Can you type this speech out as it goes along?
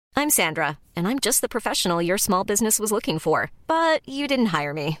I'm Sandra, and I'm just the professional your small business was looking for. But you didn't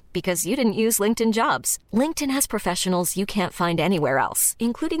hire me because you didn't use LinkedIn Jobs. LinkedIn has professionals you can't find anywhere else,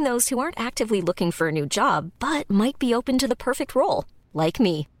 including those who aren't actively looking for a new job, but might be open to the perfect role, like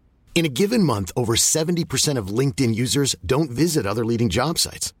me. In a given month, over 70% of LinkedIn users don't visit other leading job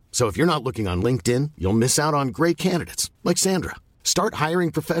sites. So if you're not looking on LinkedIn, you'll miss out on great candidates like Sandra. Start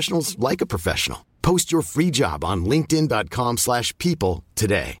hiring professionals like a professional. Post your free job on linkedin.com/people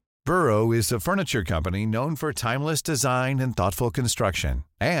today. Burrow is a furniture company known for timeless design and thoughtful construction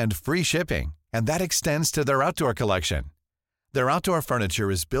and free shipping, and that extends to their outdoor collection. Their outdoor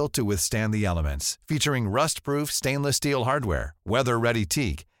furniture is built to withstand the elements, featuring rust-proof stainless steel hardware, weather-ready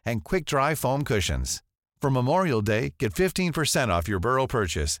teak, and quick-dry foam cushions. For Memorial Day, get 15% off your Burrow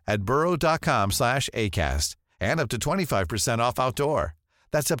purchase at burrow.com/ACAST and up to 25% off outdoor.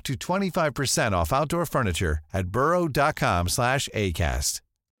 That's up to 25% off outdoor furniture at burrow.com/ACAST.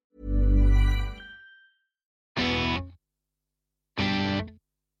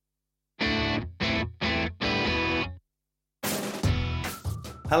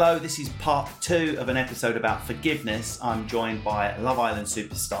 Hello, this is part 2 of an episode about forgiveness. I'm joined by Love Island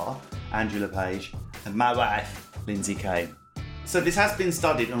superstar Andrew LePage and my wife, Lindsay Kane. So this has been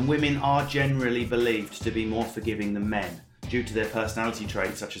studied, and women are generally believed to be more forgiving than men due to their personality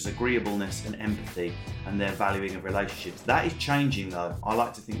traits such as agreeableness and empathy and their valuing of relationships. That is changing though. I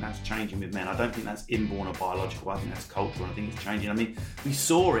like to think that's changing with men. I don't think that's inborn or biological. I think that's cultural. I think it's changing. I mean, we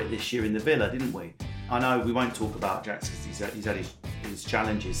saw it this year in the Villa, didn't we? I know we won't talk about Jax because he's had his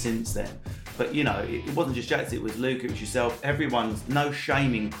challenges since then. But, you know, it wasn't just Jax, it was Luke, it was yourself. Everyone's no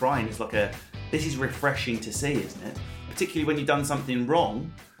shaming, crying. It's like this is refreshing to see, isn't it? Particularly when you've done something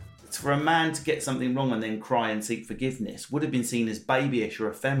wrong. For a man to get something wrong and then cry and seek forgiveness would have been seen as babyish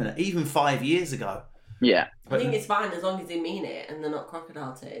or effeminate, even 5 years ago. Yeah. I think it's fine as long as they mean it and they're not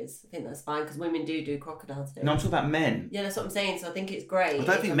crocodile tears. I think that's fine because women do crocodile tears. No, I'm talking about men. Yeah, that's what I'm saying. So I think it's great. I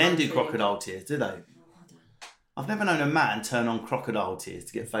don't think men do crocodile tears, do they? I've never known a man turn on crocodile tears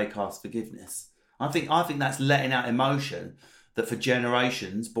to get fake ass forgiveness. I think that's letting out emotion that for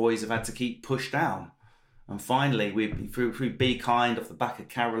generations boys have had to keep pushed down. And finally, through Be Kind, off the back of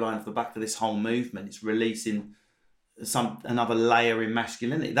Caroline, off the back of this whole movement, it's releasing another layer in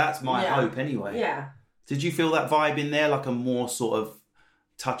masculinity. That's my hope anyway. Yeah. Did you feel that vibe in there, like a more sort of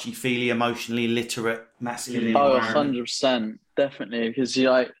touchy-feely, emotionally literate masculine environment? 100%, definitely, because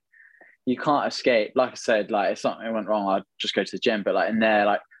you can't escape. Like I said, like if something went wrong, I'd just go to the gym. But like in there,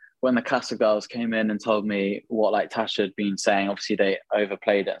 like when the Casa girls came in and told me what like Tasha had been saying, obviously they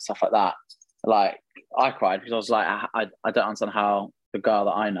overplayed it and stuff like that. Like I cried because I was like, I don't understand how the girl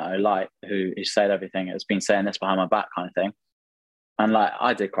that I know, like who said everything, has been saying this behind my back kind of thing. And like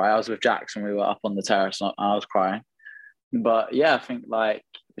I did cry. I was with Jax and we were up on the terrace and I was crying. But yeah, I think like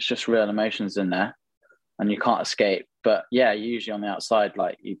it's just real emotions in there and you can't escape. But yeah, usually on the outside,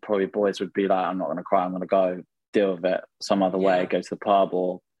 like you probably boys would be like, I'm not going to cry. I'm going to go deal with it some other way, go to the pub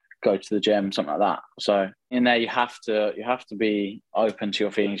or go to the gym, something like that. So in there, you have to be open to your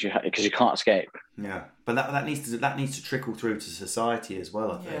feelings, because you can't escape. Yeah, but that needs to trickle through to society as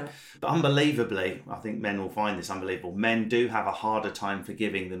well, I think. Yeah. But unbelievably, I think men will find this unbelievable. Men do have a harder time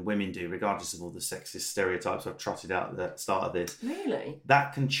forgiving than women do, regardless of all the sexist stereotypes I've trotted out at the start of this. Really?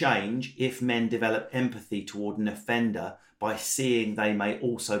 That can change if men develop empathy toward an offender by seeing they may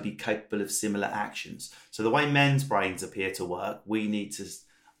also be capable of similar actions. So the way men's brains appear to work, we need to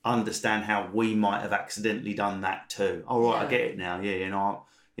understand how we might have accidentally done that too. Oh, right, I get it now.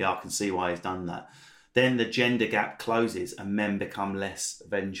 I can see why he's done that. Then the gender gap closes and men become less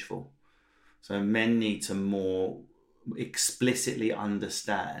vengeful. So men need to more explicitly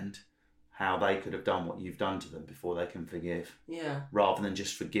understand how they could have done what you've done to them before they can forgive. Yeah. Rather than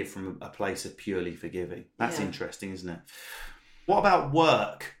just forgive from a place of purely forgiving. That's interesting, isn't it? What about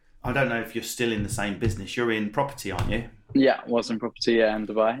work? I don't know if you're still in the same business. You're in property, aren't you? Yeah, was in property, in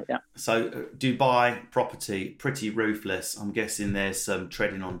Dubai, yeah. So Dubai property, pretty ruthless. I'm guessing there's some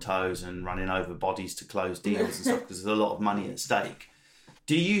treading on toes and running over bodies to close deals and stuff because there's a lot of money at stake.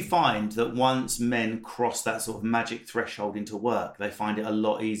 Do you find that once men cross that sort of magic threshold into work, they find it a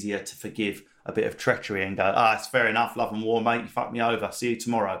lot easier to forgive a bit of treachery and go, it's fair enough, love and war, mate, you fucked me over, see you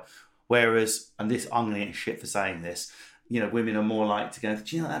tomorrow. Whereas, and this, I'm going to get shit for saying this, women are more like to go,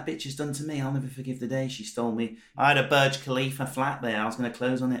 do you know what that bitch has done to me? I'll never forgive the day she stole me. I had a Burj Khalifa flat there. I was going to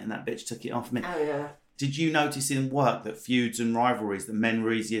close on it and that bitch took it off me. Oh, yeah. Did you notice in work that feuds and rivalries, that men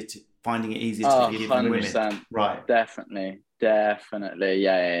were finding it easier to forgive than women? 100%. Right. Definitely.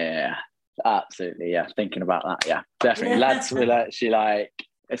 Yeah. Absolutely, yeah. Thinking about that, yeah. Definitely. Lads will actually like,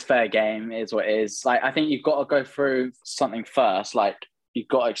 it's fair game, it is what it is. Like, I think you've got to go through something first, like you've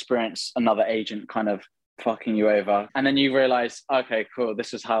got to experience another agent kind of fucking you over, and then you realize, okay, cool,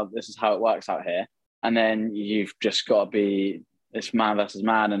 this is how it works out here, and then you've just got to be this man versus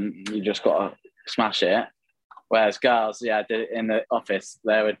man, and you just got to smash it. Whereas girls, in the office,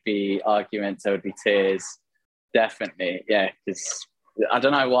 there would be arguments, there would be tears, definitely, yeah. Because I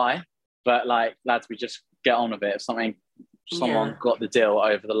don't know why, but like, lads, we just get on with it. If someone got the deal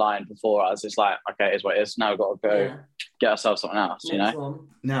over the line before us, it's like, okay, it is what it is. Now we've got to go get ourselves something else, you know?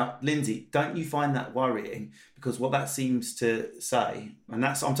 Now, Lindsay, don't you find that worrying? Because what that seems to say, and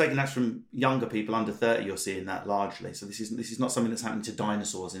I'm taking that from younger people under 30, you're seeing that largely. So this is not something that's happening to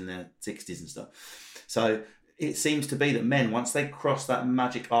dinosaurs in their 60s and stuff. So it seems to be that men, once they cross that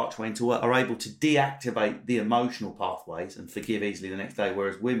magic archway into work, are able to deactivate the emotional pathways and forgive easily the next day,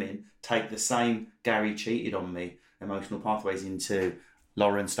 whereas women take the same Gary cheated on me emotional pathways into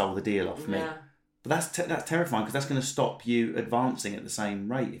Lauren stole the deal off me. But that's terrifying, because that's going to stop you advancing at the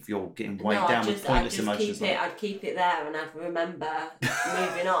same rate if you're getting weighed down with pointless emotions. I'd keep it there, and I'd remember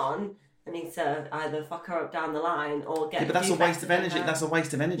moving on. I need to either fuck her up down the line or get. But that's a waste of energy. That's a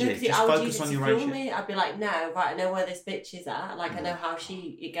waste of energy. Just focus on your own shit. I'd be like, no, right, I know where this bitch is at. Like, I know how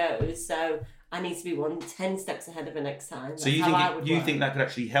it goes. So I need to be 10 steps ahead of her next time. So you think that could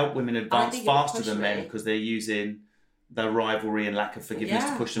actually help women advance faster than men, because they're using the rivalry and lack of forgiveness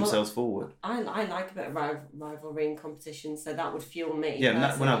to push themselves forward? I like a bit of rivalry and competition, so that would fuel me.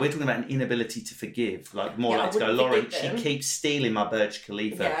 Yeah, we're talking about an inability to forgive. Like, more like to go, Lauren, she keeps stealing my Burj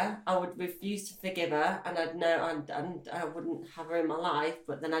Khalifa. Yeah, I would refuse to forgive her, and I'd know, and I wouldn't have her in my life,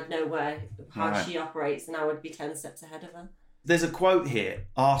 but then I'd know how she operates, and I would be 10 steps ahead of her. There's a quote here: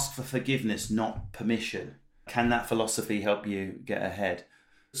 ask for forgiveness, not permission. Can that philosophy help you get ahead?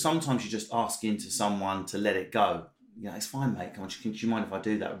 Sometimes you're just asking to someone to let it go. Yeah, it's fine, mate. Come on, do you mind if I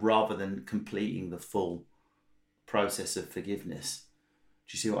do that? Rather than completing the full process of forgiveness.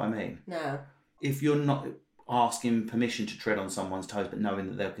 Do you see what I mean? No. If you're not asking permission to tread on someone's toes, but knowing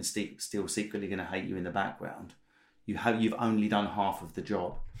that they can still secretly going to hate you in the background, you've only done half of the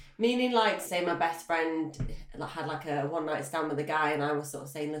job. Meaning, like, say my best friend had like a one night stand with a guy, and I was sort of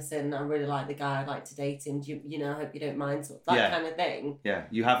saying, listen, I really like the guy, I'd like to date him, I hope you don't mind, sort of that kind of thing. Yeah,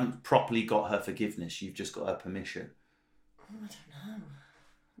 you haven't properly got her forgiveness, you've just got her permission. I don't know.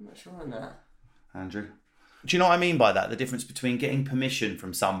 I'm not sure on that. Andrew? Do you know what I mean by that? The difference between getting permission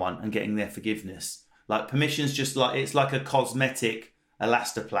from someone and getting their forgiveness. Like, permission's just like, it's like a cosmetic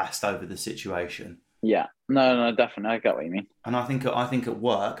elastoplast over the situation. Yeah. No, definitely. I get what you mean. And I think at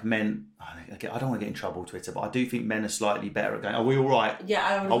work, men, I don't want to get in trouble, Twitter, but I do think men are slightly better at going, are we all right?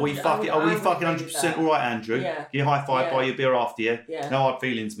 Yeah. Are we fucking 100% all right, Andrew? Yeah. You high five, buy your beer after you. Yeah. No hard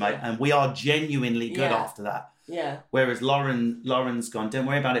feelings, mate. And we are genuinely good after that. Yeah. Whereas Lauren's gone, don't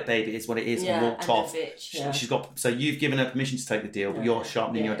worry about it, baby, it's what it is, and walked off. Bitch, She's got, so you've given her permission to take the deal, but you're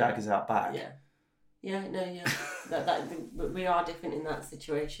sharpening your daggers out back. We are different in that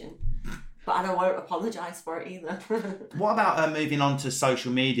situation. But I won't apologise for it either. What about moving on to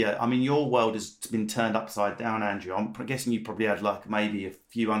social media? I mean, your world has been turned upside down, Andrew. I'm guessing you probably had like maybe a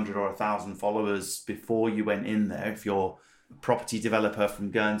few hundred or 1,000 followers before you went in there, if you're a property developer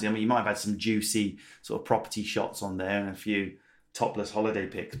from Guernsey. I mean, you might have had some juicy sort of property shots on there and a few topless holiday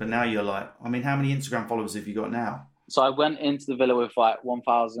pics. But now you're like, I mean, how many Instagram followers have you got now? So I went into the villa with like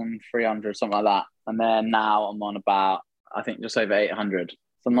 1,300, something like that. And then now I'm on about, I think, just over 800.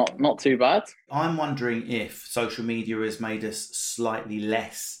 So not too bad. I'm wondering if social media has made us slightly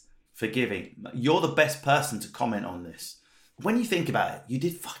less forgiving. You're the best person to comment on this. When you think about it, you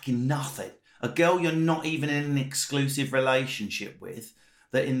did fucking nothing. A girl you're not even in an exclusive relationship with,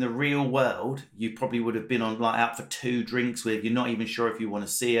 that in the real world, you probably would have been on like out for 2 drinks with. You're not even sure if you want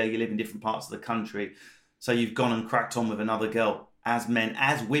to see her. You live in different parts of the country. So you've gone and cracked on with another girl, as men,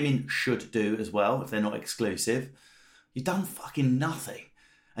 as women should do as well, if they're not exclusive. You've done fucking nothing.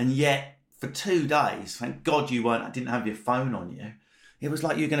 And yet, for 2 days, thank God you didn't have your phone on you. It was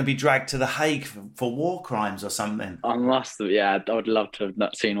like you're going to be dragged to The Hague for war crimes or something. I must have, I would love to have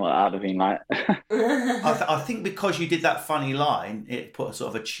not seen what that would have been like. I think because you did that funny line, it put a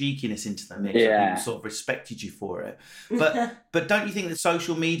sort of a cheekiness into the mix. Yeah. People sort of respected you for it. But don't you think that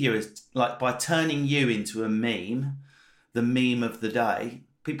social media is, like, by turning you into a meme, the meme of the day,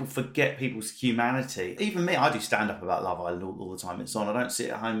 people forget people's humanity. Even me, I do stand up about Love Island all the time it's on. I don't sit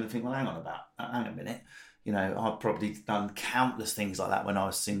at home and think, well, hang on a minute. I've probably done countless things like that when I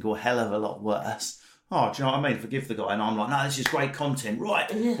was single, hell of a lot worse. Oh, do you know what I mean? Forgive the guy. And I'm like, no, this is great content.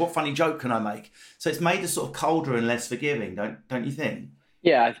 Right, what funny joke can I make? So it's made us sort of colder and less forgiving, don't you think?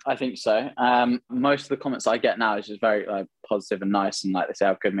 Yeah, I think so. Most of the comments I get now is just very positive and nice, and like they say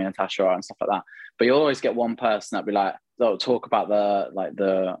how good me and Tasha are and stuff like that. But you always get one person that be like, they'll talk about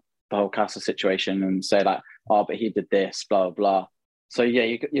the whole Casa situation and say like, oh, but he did this, blah, blah, blah. So yeah,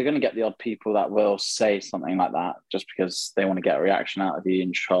 you're going to get the odd people that will say something like that just because they want to get a reaction out of you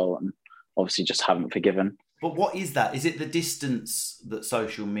and troll, and obviously just haven't forgiven. But what is that? Is it the distance that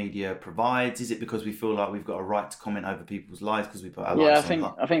social media provides? Is it because we feel like we've got a right to comment over people's lives because we put our lives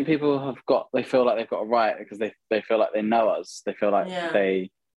on? I think people they feel like they've got a right because they feel like they know us. They feel like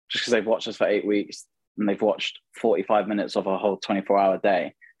just because they've watched us for 8 weeks and they've watched 45 minutes of a whole 24-hour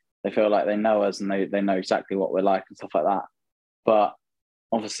day, they feel like they know us and they know exactly what we're like and stuff like that. But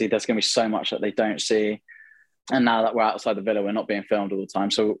obviously there's going to be so much that they don't see. And now that we're outside the villa, we're not being filmed all the time.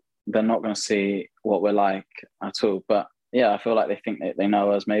 So they're not going to see what we're like at all. But yeah, I feel like they think that they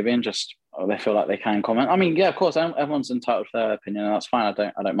know us maybe, and just they feel like they can comment. I mean, yeah, of course, everyone's entitled to their opinion, and that's fine.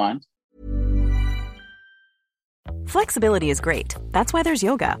 I don't mind. Flexibility is great. That's why there's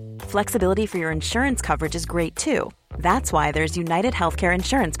yoga. Flexibility for your insurance coverage is great too. That's why there's United Healthcare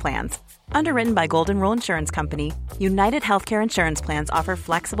Insurance Plans. Underwritten by Golden Rule Insurance Company, United Healthcare Insurance Plans offer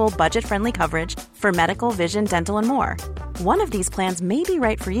flexible, budget-friendly coverage for medical, vision, dental, and more. One of these plans may be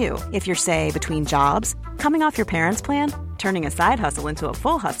right for you if you're, say, between jobs, coming off your parents' plan, turning a side hustle into a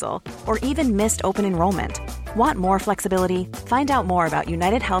full hustle, or even missed open enrollment. Want more flexibility? Find out more about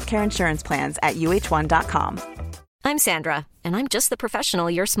United Healthcare Insurance Plans at uh1.com. I'm Sandra, and I'm just the professional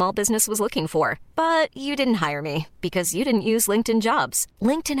your small business was looking for. But you didn't hire me because you didn't use LinkedIn Jobs.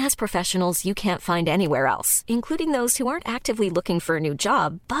 LinkedIn has professionals you can't find anywhere else, including those who aren't actively looking for a new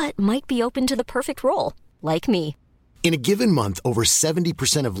job, but might be open to the perfect role, like me. In a given month, over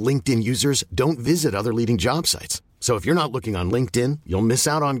 70% of LinkedIn users don't visit other leading job sites. So if you're not looking on LinkedIn, you'll miss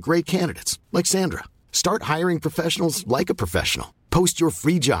out on great candidates like Sandra. Start hiring professionals like a professional. Post your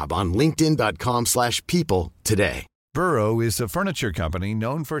free job on linkedin.com/people today. Burrow is a furniture company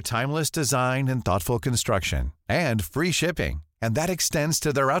known for timeless design and thoughtful construction and free shipping, and that extends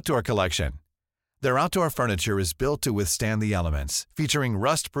to their outdoor collection. Their outdoor furniture is built to withstand the elements, featuring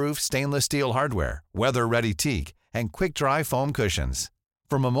rust-proof stainless steel hardware, weather-ready teak, and quick-dry foam cushions.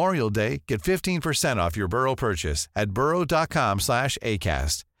 For Memorial Day, get 15% off your Burrow purchase at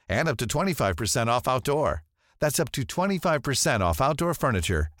burrow.com/ACAST and up to 25% off outdoor. That's up to 25% off outdoor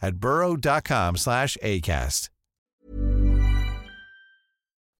furniture at burrow.com/ACAST.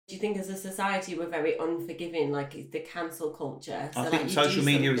 Do you think as a society we're very unforgiving, like the cancel culture? So I think social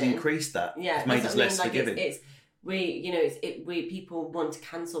media has increased that. Yeah, it's made us less forgiving. We people want to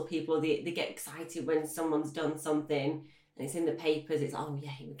cancel people. They get excited when someone's done something and it's in the papers. It's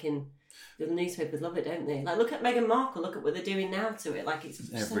we can. The newspapers love it, don't they? Like, look at Meghan Markle. Look at what they're doing now to it. Like, it's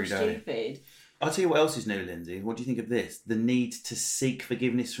so stupid. I'll tell you what else is new, Lindsay. What do you think of this? The need to seek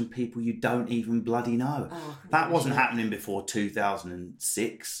forgiveness from people you don't even bloody know. That wasn't happening before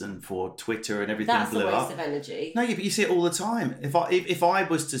 2006 and before Twitter and everything blew up. That's a waste of energy. No, but you see it all the time. If I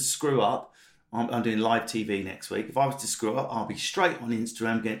was to screw up, I'm doing live TV next week. If I was to screw up, I'll be straight on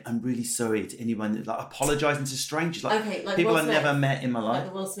Instagram going, I'm really sorry to anyone, like apologising to strangers. Like people I've never met in my life.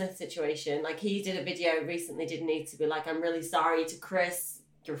 Like the Will Smith situation. Like, he did a video recently, didn't he, to be like, I'm really sorry to Chris,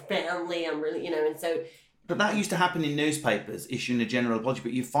 your family, I'm really, and so... But that used to happen in newspapers, issuing a general apology,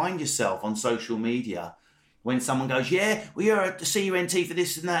 but you find yourself on social media when someone goes, yeah, we are at the CUNT for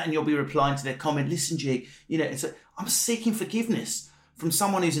this and that, and you'll be replying to their comment, listen, G, I'm seeking forgiveness from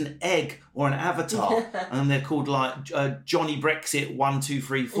someone who's an egg or an avatar, and they're called like Johnny Brexit 1, 2,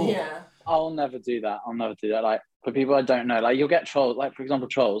 3, 4. Yeah. I'll never do that. Like, for people I don't know, like, you'll get trolls, like, for example,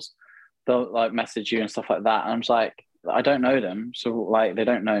 trolls, they'll like message you and stuff like that, and I'm just like, I don't know them, so like, they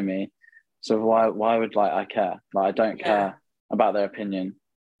don't know me, so why would like I care? Like, I don't care about their opinion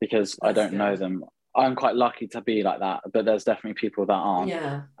because I don't know them. I'm quite lucky to be like that, but there's definitely people that aren't,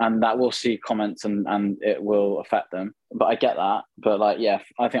 and that will see comments and it will affect them. But I get that. But like,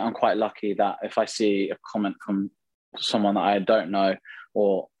 I think I'm quite lucky that if I see a comment from someone that I don't know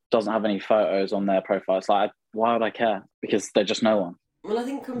or doesn't have any photos on their profile, it's like, why would I care? Because they're just no one. Well, I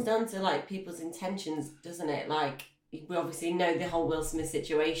think it comes down to like people's intentions, doesn't it? Like, we obviously know the whole Will Smith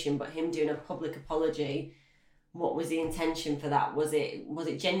situation, but him doing a public apology, what was the intention for that? Was it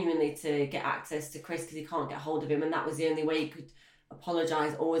genuinely to get access to Chris because he can't get hold of him and that was the only way he could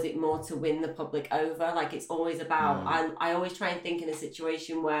apologise, or was it more to win the public over? Like, it's always about... I always try and think in a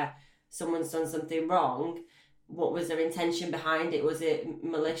situation where someone's done something wrong, what was their intention behind it? Was it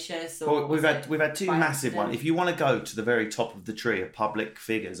malicious? Or we've had two massive ones. If you want to go to the very top of the tree of public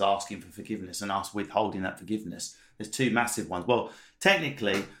figures asking for forgiveness and us withholding that forgiveness, there's two massive ones. Well,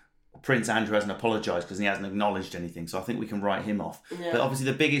 technically, Prince Andrew hasn't apologised because he hasn't acknowledged anything, so I think we can write him off. Yeah. But obviously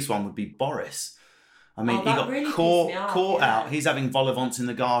the biggest one would be Boris. I mean, he that got really caught pissed me off, out. He's having vol au vents in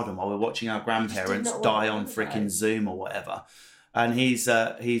the garden while we're watching our grandparents not die want on to freaking apologise. Zoom or whatever. And he's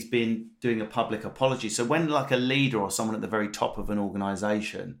been doing a public apology. So when like a leader or someone at the very top of an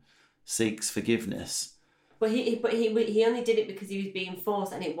organisation seeks forgiveness, But he only did it because he was being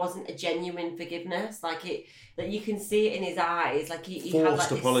forced, and it wasn't a genuine forgiveness. Like you can see it in his eyes. Like he had like Forced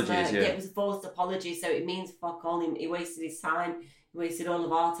this apologies, smirk. yeah. It was a forced apology, so it means fuck all. He wasted his time. He wasted all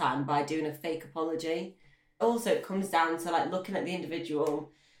of our time by doing a fake apology. Also, it comes down to like looking at the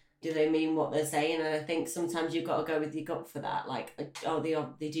individual. Do they mean what they're saying? And I think sometimes you've got to go with your gut for that. Like, oh,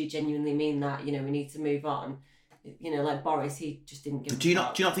 they do genuinely mean that. You know, we need to move on. You know, like Boris, he just didn't give. Do you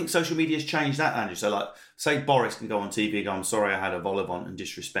not think social media has changed that, Andrew? So, like, say Boris can go on TV and go, "I'm sorry, I had a vol au vent and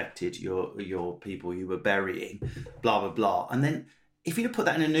disrespected your people you were burying," blah blah blah. And then, if you'd have put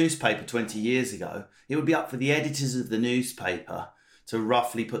that in a newspaper 20 years ago, it would be up for the editors of the newspaper to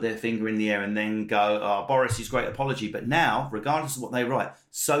roughly put their finger in the air and then go, "Oh, Boris's great apology." But now, regardless of what they write,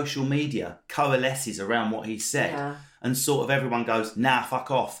 social media coalesces around what he said, and sort of everyone goes, "Nah,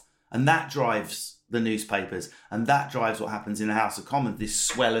 fuck off," and that drives the newspapers, and that drives what happens in the House of Commons, this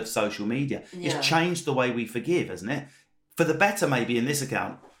swell of social media. Yeah. It's changed the way we forgive, hasn't it? For the better, maybe, in this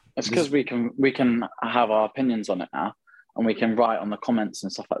account. It's because we can have our opinions on it now, and we can write on the comments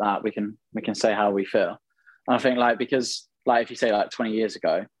and stuff like that. We can say how we feel. And I think because if you say 20 years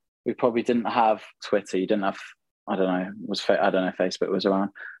ago, we probably didn't have Twitter. You didn't have, I don't know if Facebook was around.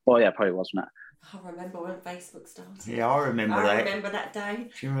 Well, yeah, probably wasn't it? I remember when Facebook started. Yeah, I remember that. I remember that day.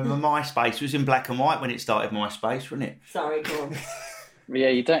 Do you remember MySpace? It was in black and white when it started, MySpace, wasn't it? Sorry, go on. Yeah,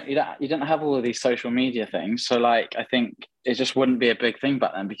 you don't have all of these social media things. So I think it just wouldn't be a big thing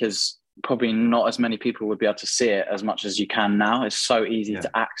back then, because probably not as many people would be able to see it as much as you can now. It's so easy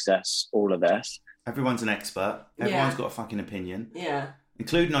to access all of this. Everyone's an expert. Everyone's got a fucking opinion. Yeah.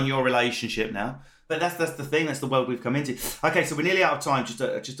 Including on your relationship now. But that's the thing. That's the world we've come into. Okay, so we're nearly out of time. Just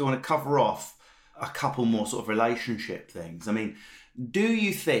want to cover off a couple more sort of relationship things. I mean, do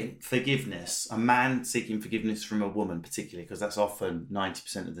you think forgiveness, a man seeking forgiveness from a woman particularly, because that's often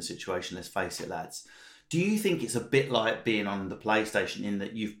 90% of the situation, let's face it, lads, do you think it's a bit like being on the PlayStation in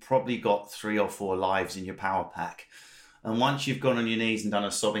that you've probably got 3 or 4 lives in your power pack, and once you've gone on your knees and done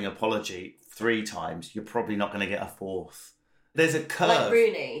a sobbing apology 3 times, you're probably not going to get a 4th? There's a curve. Like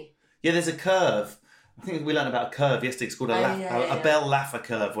Rooney. Yeah, there's a curve. I think we learned about a curve yesterday. It's called a Bell-Laffer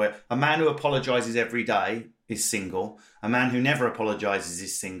curve, where a man who apologises every day is single. A man who never apologises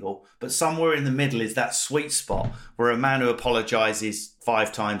is single. But somewhere in the middle is that sweet spot where a man who apologises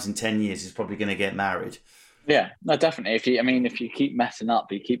 5 times in 10 years is probably going to get married. Yeah, no, definitely. If you keep messing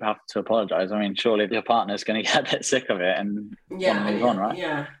up, you keep having to apologise. I mean, surely your partner's going to get a bit sick of it and want to move on, right?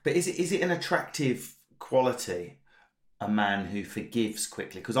 Yeah. But is it an attractive quality, a man who forgives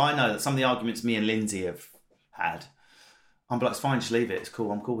quickly? Because I know that some of the arguments me and Lindsay have had, I'm like, it's fine, just leave it, it's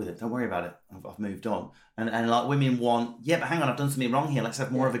cool, I'm cool with it, don't worry about it, I've moved on. And like women want, yeah, but hang on, I've done something wrong here, let's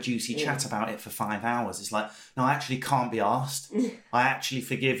have more of a juicy chat about it for 5 hours. It's like, no, I actually can't be asked. I actually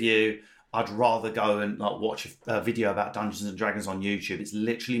forgive you. I'd rather go and like watch a video about Dungeons and Dragons on YouTube. It's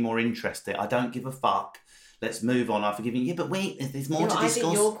literally more interesting. I don't give a fuck. Let's move on. I forgive you. Yeah, but wait, there's more to discuss. I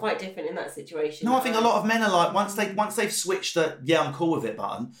think you're quite different in that situation. No, I think a lot of men are like, once they've switched the I'm cool with it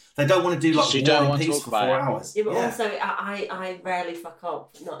button, they don't want to do like War and Peace for 4 hours. Yeah, but also I rarely fuck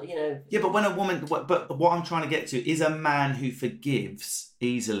up. Not, you know. Yeah, but when a woman, but what I'm trying to get to is, a man who forgives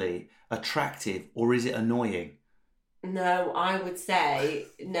easily attractive, or is it annoying? No, I would say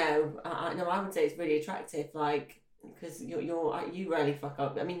no. I would say it's really attractive. Like, because you rarely fuck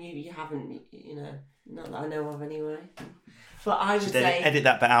up. I mean, you haven't, you know. Not that I know of, anyway. But I would say edit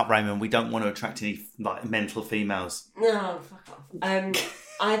that bit out, Raymond. We don't want to attract any like mental females. No, fuck off.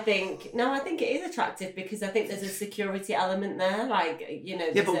 I think it is attractive because I think there's a security element there. Like, you know.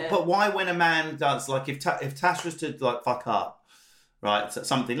 Yeah, but why when a man does, like, if Tash was to like fuck up, right? So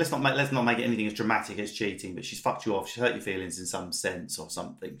something. Let's not make it anything as dramatic as cheating. But she's fucked you off. She's hurt your feelings in some sense or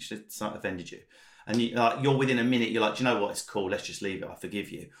something. She's offended you, and you're within a minute. You're like, do you know what? It's cool. Let's just leave it. I forgive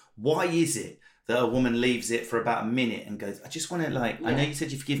you. Why is it that a woman leaves it for about a minute and goes, I just want to, like, I know you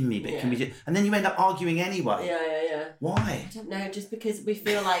said you've forgiven me, but can we just... And then you end up arguing anyway. Yeah. Why? I don't know, just because we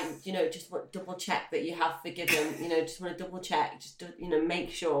feel like, you know, just want to double check that you have forgiven, you know, just want to double check, just, you know,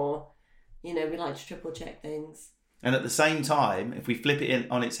 make sure, you know, we like to triple check things. And at the same time, if we flip it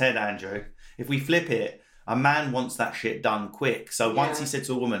on its head, Andrew, if we flip it, a man wants that shit done quick. So once he said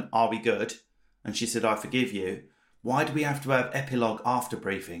to a woman, are we good? And she said, I forgive you. Why do we have to have epilogue after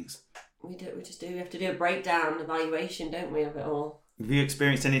briefings? We have to do a breakdown, evaluation, don't we, of it all? Have you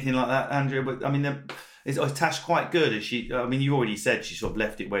experienced anything like that, Andrew? I mean, is Tash quite good? Is she? I mean, you already said she sort of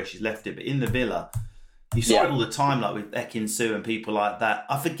left it where she's left it, but in the villa, You saw it all the time, like with Ekin Su and people like that.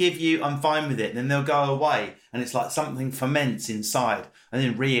 I forgive you, I'm fine with it. Then they'll go away, and it's like something ferments inside and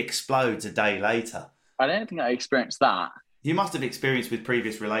then re-explodes a day later. I don't think I experienced that. You must have experienced with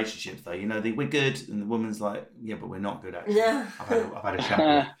previous relationships, though. You know, we're good, and the woman's like, yeah, but we're not good, actually. Yeah. I've had a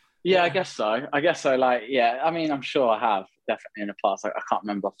chat. Yeah, I guess so. Like, yeah, I mean, I'm sure I have definitely in the past. Like, I can't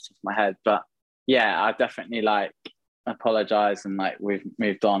remember off the top of my head, but yeah, I definitely like apologise and like we've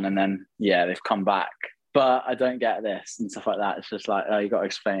moved on, and then yeah, they've come back. But I don't get this and stuff like that. It's just like, oh, you got to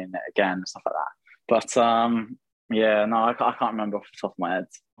explain it again and stuff like that. But yeah, no, I can't remember off the top of my head.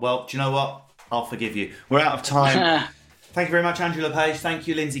 Well, do you know what? I'll forgive you. We're out of time. Thank you very much, Andrew LePage. Thank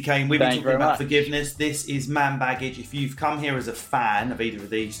you, Lindsay Kane. We've been talking about forgiveness. This is Man Baggage. If you've come here as a fan of either of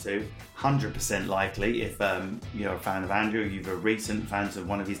these two, 100% likely. If you're a fan of Andrew, you're a recent fan of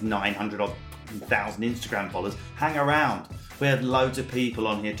one of his 900,000 Instagram followers, hang around. We had loads of people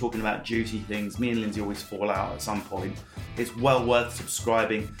on here talking about juicy things. Me and Lindsay always fall out at some point. It's well worth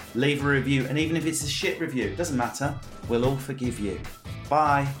subscribing. Leave a review, and even if it's a shit review, it doesn't matter. We'll all forgive you.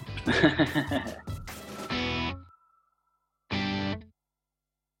 Bye.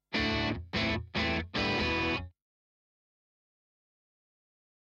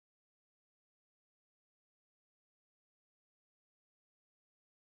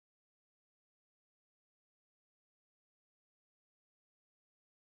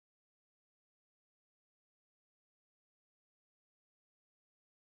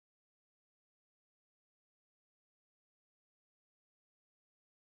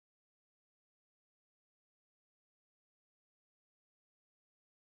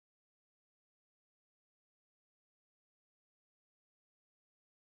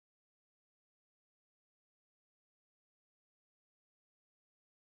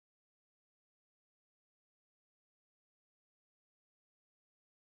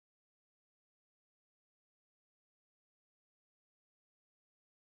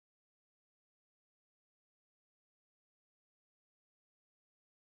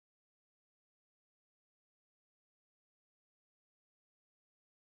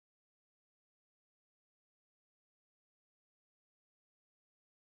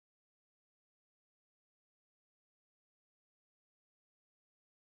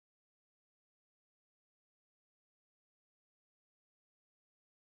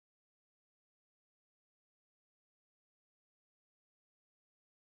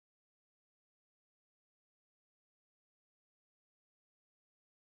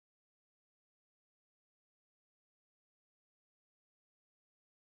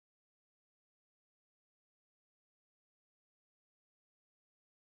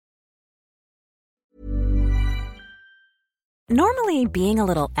 Normally, being a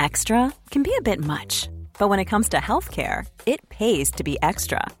little extra can be a bit much, but when it comes to healthcare, it pays to be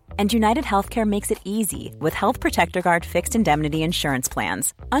extra. And United Healthcare makes it easy with Health Protector Guard fixed indemnity insurance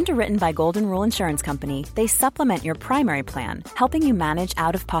plans. Underwritten by Golden Rule Insurance Company, they supplement your primary plan, helping you manage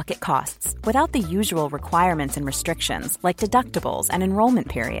out-of-pocket costs without the usual requirements and restrictions like deductibles and enrollment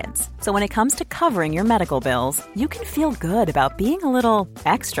periods. So when it comes to covering your medical bills, you can feel good about being a little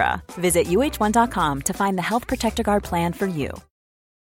extra. Visit UH1.com to find the Health Protector Guard plan for you.